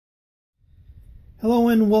Hello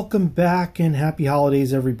and welcome back and happy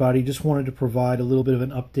holidays, everybody. Just wanted to provide a little bit of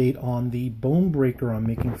an update on the Bonebreaker I'm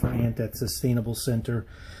making for Ant at Sustainable Center.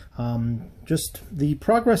 Just the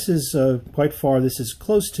progress is quite far. This is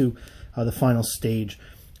close to the final stage.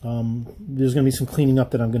 There's going to be some cleaning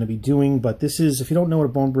up that I'm going to be doing, but this is, if you don't know what a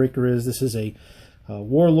Bonebreaker is, this is a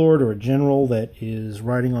warlord or a general that is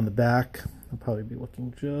riding on the back. I'll probably be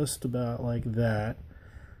looking just about like that.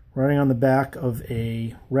 Riding on the back of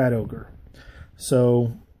a rat ogre.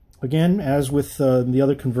 So again, as with the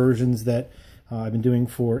other conversions that I've been doing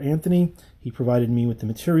for Anthony, he provided me with the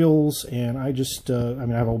materials, and I just, I have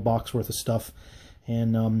a whole box worth of stuff,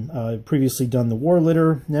 and I've previously done the war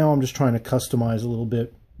litter. Now I'm just trying to customize a little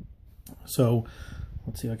bit. So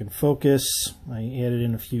let's see if I can focus. I added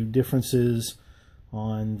in a few differences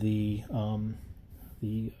on the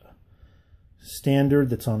standard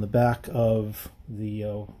that's on the back of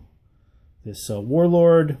the this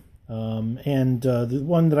warlord. The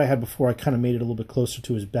one that I had before, I kind of made it a little bit closer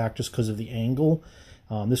to his back just because of the angle.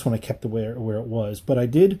 This one I kept where it was, but I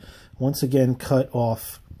did once again cut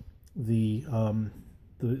off the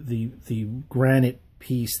granite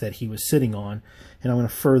piece that he was sitting on, and I'm going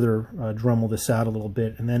to further Dremel this out a little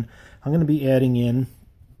bit, and then I'm going to be adding in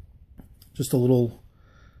just a little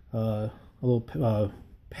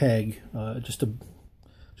peg, just a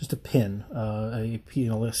pin, a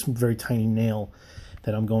very tiny nail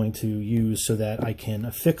that I'm going to use so that I can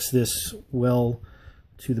affix this well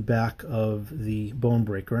to the back of the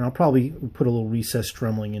Bonebreaker. And I'll probably put a little recessed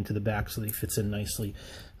dremeling into the back so that he fits in nicely.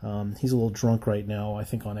 He's a little drunk right now, I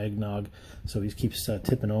think, on eggnog, so he keeps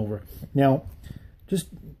tipping over. Now, just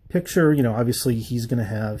picture, obviously he's going to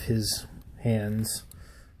have his hands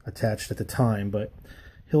attached at the time, but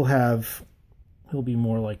he'll be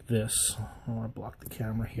more like this. I want to block the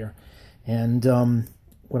camera here. And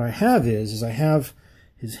what I have is I have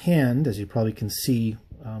his hand, as you probably can see,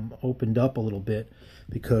 opened up a little bit,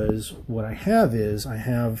 because what I have is I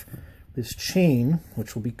have this chain,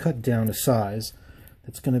 which will be cut down to size,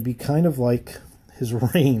 that's going to be kind of like his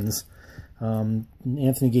reins.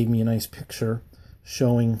 Anthony gave me a nice picture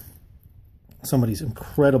showing somebody's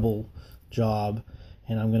incredible job,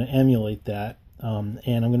 and I'm going to emulate that. And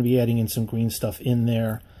I'm going to be adding in some green stuff in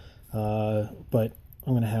there, but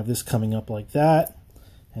I'm going to have this coming up like that,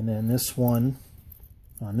 and then this one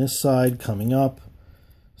on this side coming up,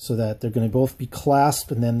 so that they're going to both be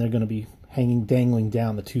clasped, and then they're going to be dangling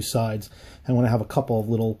down the two sides. I want to have a couple of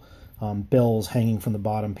little bells hanging from the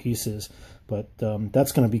bottom pieces, but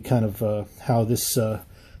that's going to be kind of how this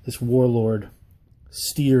warlord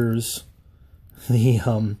steers the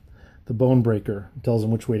Bonebreaker, tells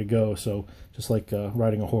him which way to go. So just like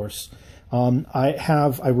riding a horse.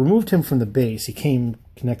 I removed him from the base. He came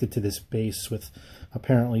connected to this base with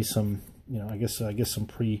apparently some, I guess some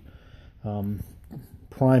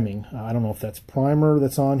priming. I don't know if that's primer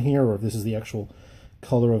that's on here or if this is the actual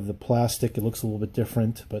color of the plastic. It looks a little bit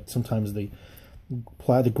different, but sometimes the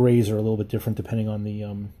grays are a little bit different depending on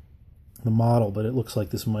the model. But it looks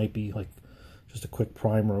like this might be like just a quick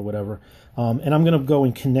primer or whatever. And I'm going to go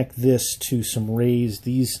and connect this to some rays.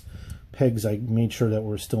 These pegs I made sure that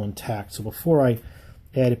were still intact. So before I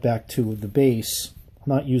add it back to the base, I'm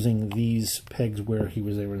not using these pegs where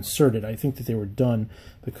they were inserted. I think that they were done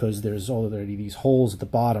because there's already these holes at the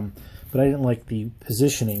bottom, but I didn't like the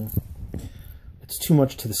positioning. It's too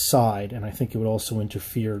much to the side, and I think it would also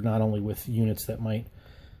interfere not only with models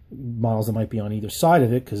that might be on either side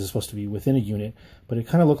of it, because it's supposed to be within a unit, but it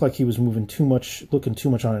kind of looked like he was looking too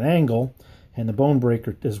much on an angle, and the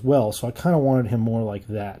Bonebreaker as well. So I kind of wanted him more like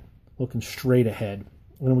that, looking straight ahead,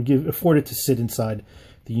 and it would afford it to sit inside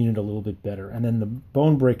the unit a little bit better. And then the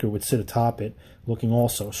Bonebreaker would sit atop it, looking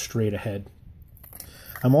also straight ahead.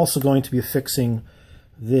 I'm also going to be affixing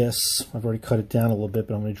this. I've already cut it down a little bit,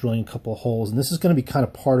 but I'm going to drill in a couple of holes, and this is going to be kind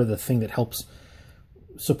of part of the thing that helps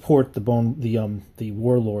support the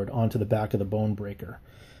warlord onto the back of the Bonebreaker.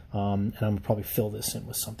 And I'm going to probably fill this in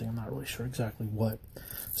with something. I'm not really sure exactly what.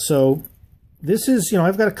 So this is,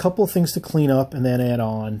 I've got a couple of things to clean up and then add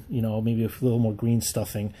on, maybe a little more green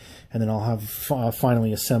stuffing, and then I'll have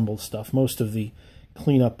finally assembled stuff. Most of the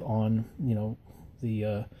cleanup on,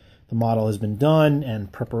 the model has been done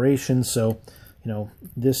and preparation. So,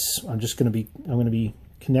 this I'm going to be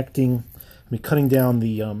connecting, cutting down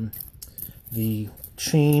the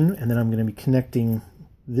chain, and then I'm going to be connecting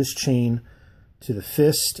this chain to the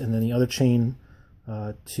fist, and then the other chain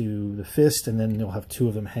to the fist, and then you'll have two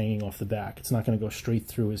of them hanging off the back. It's not going to go straight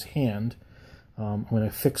through his hand. I'm going to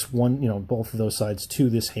fix both of those sides to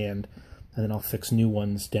this hand, and then I'll fix new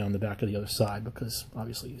ones down the back of the other side, because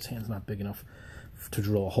obviously his hand's not big enough to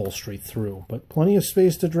drill a hole straight through. But plenty of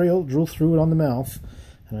space to drill through it on the mouth,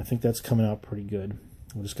 and I think that's coming out pretty good.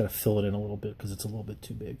 We just got to fill it in a little bit because it's a little bit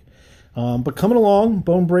too big. But coming along,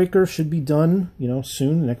 Bonebreaker should be done,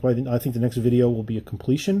 soon. I think the next video will be a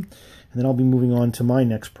completion, and then I'll be moving on to my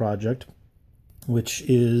next project, which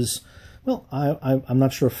is, well, I'm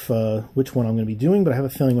not sure if which one I'm going to be doing, but I have a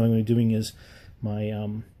feeling what I'm going to be doing is my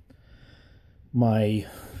my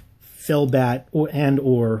Fellbat or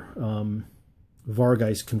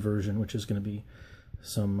Vargeist conversion, which is going to be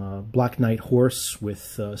some Black Knight horse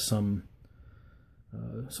with some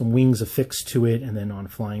wings affixed to it, and then on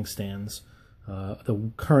flying stands.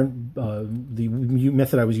 The current the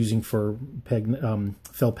method I was using for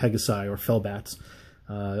Fell Pegasi or Fellbats,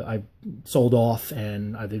 I sold off,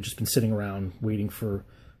 and they've just been sitting around waiting for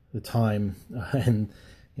the time and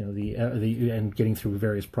and getting through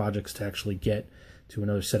various projects to actually get to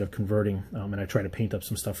another set of converting. And I try to paint up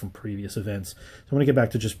some stuff from previous events. So I'm going to get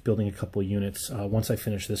back to just building a couple of units once I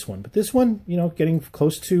finish this one. But this one, getting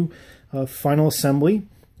close to final assembly.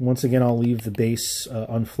 Once again, I'll leave the base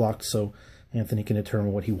unflocked so Anthony can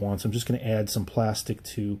determine what he wants. I'm just going to add some plastic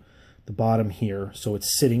to the bottom here so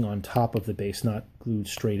it's sitting on top of the base, not glued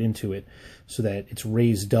straight into it, so that it's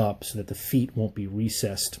raised up so that the feet won't be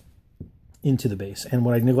recessed into the base. And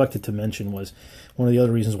what I neglected to mention was one of the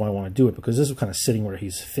other reasons why I want to do it, because this is kind of sitting where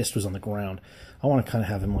his fist was on the ground. I want to kind of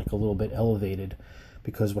have him like a little bit elevated,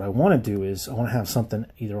 because what I want to do is I want to have something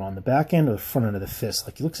either on the back end or the front end of the fist.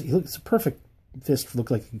 Like he looks a perfect fist, look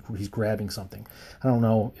like he's grabbing something. I don't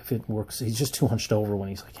know if it works. He's just too hunched over when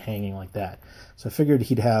he's like hanging like that. So I figured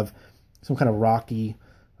he'd have some kind of rocky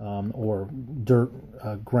or dirt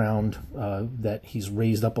ground that he's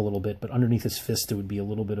raised up a little bit, but underneath his fist it would be a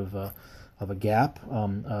little bit of a gap,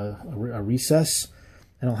 a recess,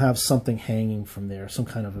 and I'll have something hanging from there, some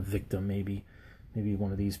kind of a victim, maybe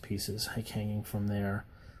one of these pieces like hanging from there,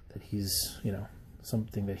 that he's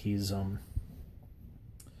something that he's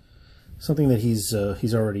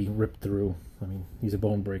already ripped through. I mean, he's a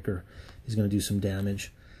Bonebreaker. He's going to do some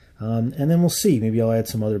damage, and then we'll see. Maybe I'll add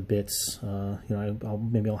some other bits.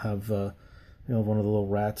 Maybe I'll have one of the little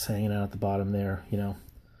rats hanging out at the bottom there.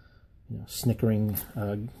 Snickering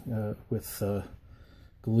with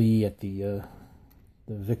glee at the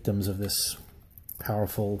victims of this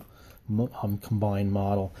powerful combined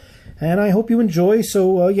model. And I hope you enjoy.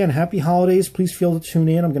 So again, happy holidays. Please feel to tune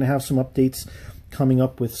in. I'm going to have some updates coming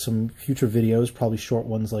up with some future videos, probably short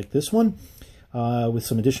ones like this one, with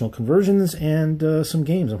some additional conversions and some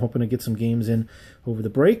games. I'm hoping to get some games in over the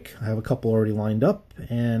break. I have a couple already lined up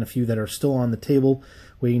and a few that are still on the table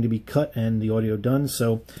waiting to be cut and the audio done,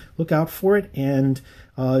 so look out for it. And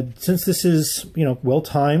since this is well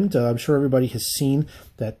timed, I'm sure everybody has seen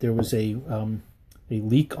that there was a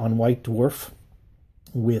leak on White Dwarf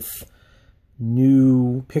with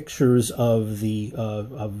new pictures of the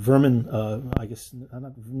vermin, I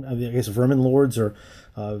guess vermin lords or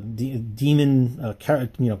demon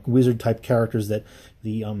wizard type characters that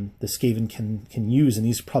the Skaven can use, and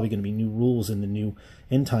these are probably going to be new rules in the new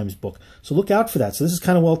End Times book. So look out for that. So this is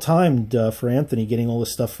kind of well timed for Anthony, getting all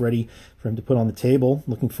this stuff ready for him to put on the table.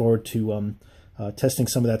 Looking forward to testing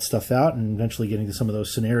some of that stuff out and eventually getting to some of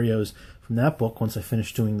those scenarios from that book once I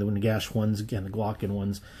finish doing the Nagash ones and the Glocken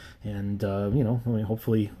ones. And,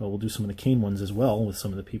 hopefully we'll do some of the Kane ones as well with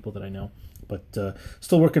some of the people that I know. But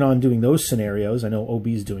still working on doing those scenarios. I know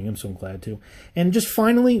OB's doing them, so I'm glad to. And just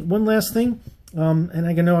finally, one last thing. And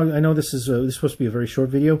I know this is supposed to be a very short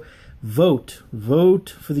video. Vote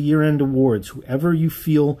for the year-end awards. Whoever you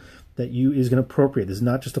feel that is going to appropriate. This is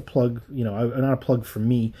not just a plug, not a plug for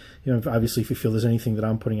me. Obviously, if you feel there's anything that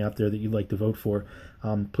I'm putting out there that you'd like to vote for,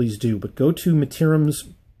 please do. But go to Materim's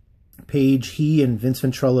page. He and Vince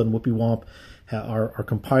Ventrella and Whoopi Womp are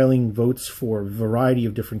compiling votes for a variety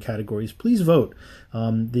of different categories. Please vote.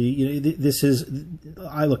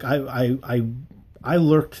 I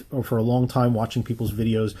lurked for a long time watching people's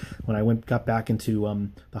videos when I got back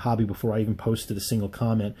into the hobby before I even posted a single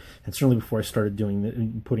comment, and certainly before I started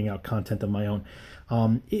putting out content of my own.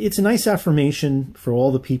 It's a nice affirmation for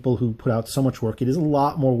all the people who put out so much work. It is a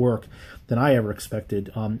lot more work than I ever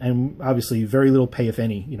expected, and obviously very little pay, if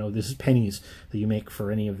any. This is pennies that you make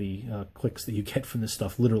for any of the clicks that you get from this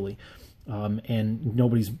stuff, literally. And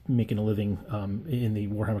nobody's making a living in the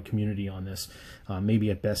Warhammer community on this. Maybe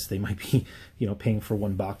at best they might be, paying for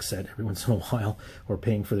one box set every once in a while, or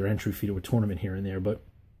paying for their entry fee to a tournament here and there. But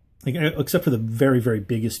except for the very, very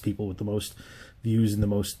biggest people with the most views and the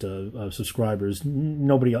most subscribers,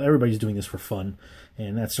 everybody's doing this for fun,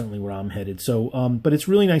 and that's certainly where I'm headed. So, but it's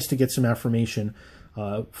really nice to get some affirmation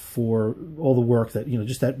for all the work that,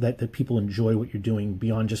 just that people enjoy what you're doing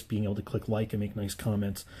beyond just being able to click like and make nice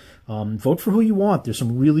comments. Vote for who you want. There's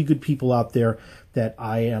some really good people out there that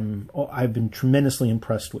I've been tremendously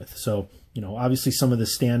impressed with. So, obviously some of the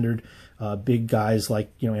standard big guys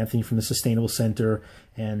like, Anthony from the Sustainable Center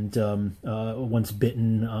and Once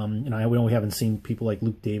Bitten. We haven't seen people like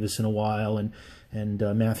Luke Davis in a while and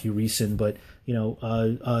Matthew Reeson, but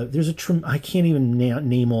there's I can't even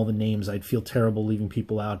name all the names. I'd feel terrible leaving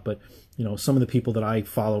people out, but some of the people that I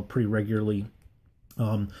follow pretty regularly.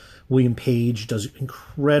 William Page does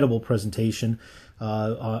incredible presentation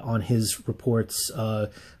on his reports.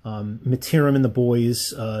 Matiram and the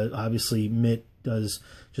boys, obviously Mitt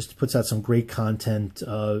puts out some great content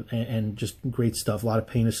and just great stuff. A lot of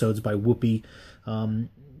paint episodes by Whoopi.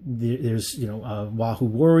 There's Wahoo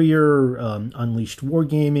Warrior, Unleashed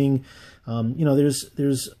Wargaming. I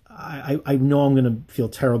know I'm going to feel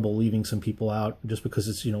terrible leaving some people out just because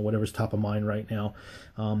it's whatever's top of mind right now.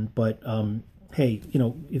 Hey,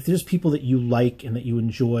 if there's people that you like and that you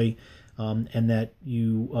enjoy, and that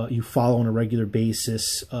you follow on a regular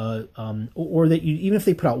basis, or that even if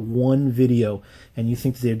they put out one video and you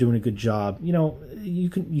think that they're doing a good job, you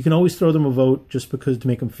can always throw them a vote just because to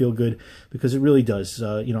make them feel good, because it really does.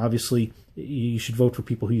 Obviously you should vote for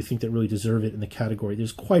people who you think that really deserve it in the category.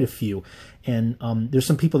 There's quite a few, and there's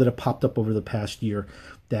some people that have popped up over the past year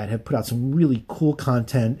that have put out some really cool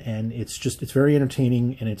content, and it's very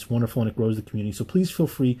entertaining and it's wonderful and it grows the community. So please feel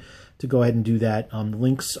free to go ahead and do that. The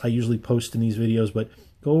links I usually post in these videos, but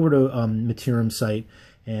go over to Matiram's site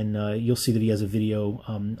and you'll see that he has a video.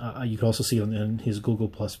 You can also see it on his Google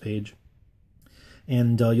Plus page,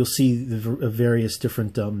 and you'll see the various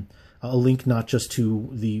different a link not just to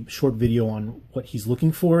the short video on what he's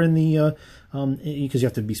looking for in the because you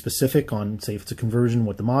have to be specific on, say, if it's a conversion,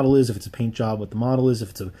 what the model is, if it's a paint job, what the model is, if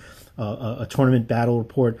it's a tournament battle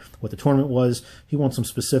report, what the tournament was. He wants some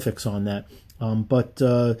specifics on that. Then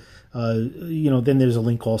there's a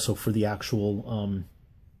link also for the actual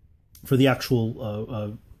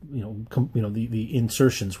the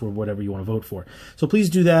insertions for whatever you want to vote for. So please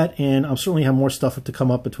do that, and I'll certainly have more stuff to come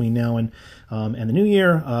up between now and the new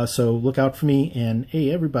year. So look out for me, and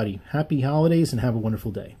hey, everybody, happy holidays and have a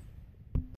wonderful day.